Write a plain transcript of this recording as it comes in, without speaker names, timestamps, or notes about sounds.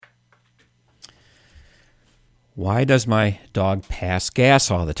Why does my dog pass gas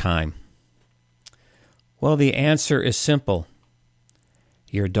all the time? Well, the answer is simple.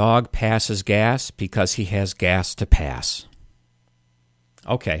 Your dog passes gas because he has gas to pass.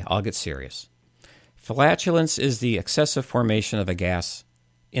 Okay, I'll get serious. Flatulence is the excessive formation of a gas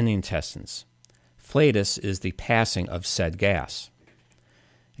in the intestines. Flatus is the passing of said gas.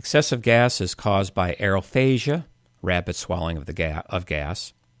 Excessive gas is caused by aerophagia, rapid swallowing of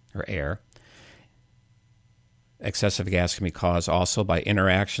gas or air. Excessive gas can be caused also by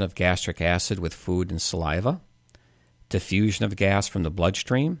interaction of gastric acid with food and saliva, diffusion of gas from the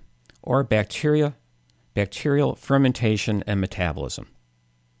bloodstream, or bacterial fermentation and metabolism.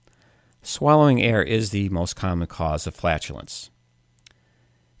 Swallowing air is the most common cause of flatulence.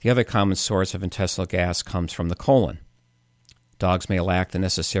 The other common source of intestinal gas comes from the colon. Dogs may lack the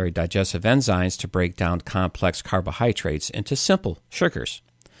necessary digestive enzymes to break down complex carbohydrates into simple sugars.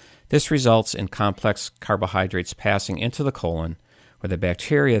 This results in complex carbohydrates passing into the colon, where the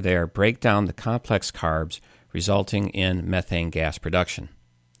bacteria there break down the complex carbs, resulting in methane gas production.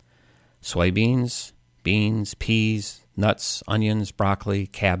 Soybeans, beans, peas, nuts, onions, broccoli,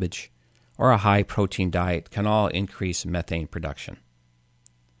 cabbage, or a high-protein diet can all increase methane production.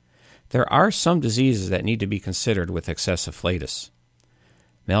 There are some diseases that need to be considered with excessive flatus.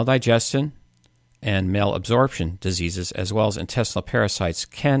 Maldigestion and malabsorption diseases, as well as intestinal parasites,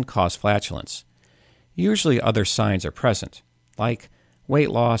 can cause flatulence. Usually other signs are present, like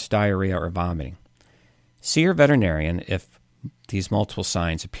weight loss, diarrhea, or vomiting. See your veterinarian if these multiple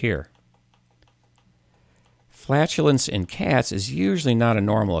signs appear. Flatulence in cats is usually not a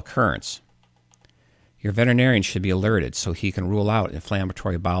normal occurrence. Your veterinarian should be alerted so he can rule out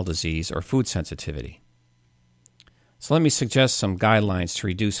inflammatory bowel disease or food sensitivity. So let me suggest some guidelines to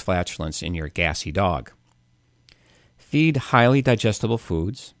reduce flatulence in your gassy dog. Feed highly digestible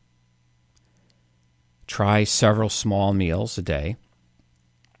foods. Try several small meals a day.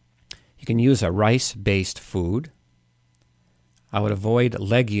 You can use a rice-based food. I would avoid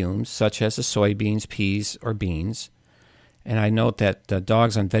legumes such as the soybeans, peas, or beans. And I note that the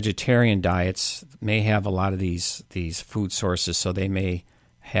dogs on vegetarian diets may have a lot of these food sources, so they may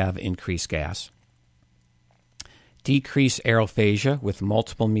have increased gas. Decrease aerophagia with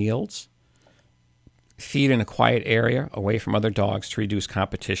multiple meals. Feed in a quiet area away from other dogs to reduce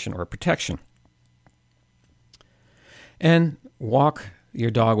competition or protection. And walk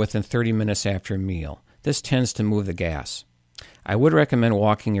your dog within 30 minutes after a meal. This tends to move the gas. I would recommend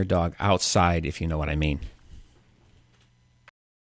walking your dog outside if you know what I mean.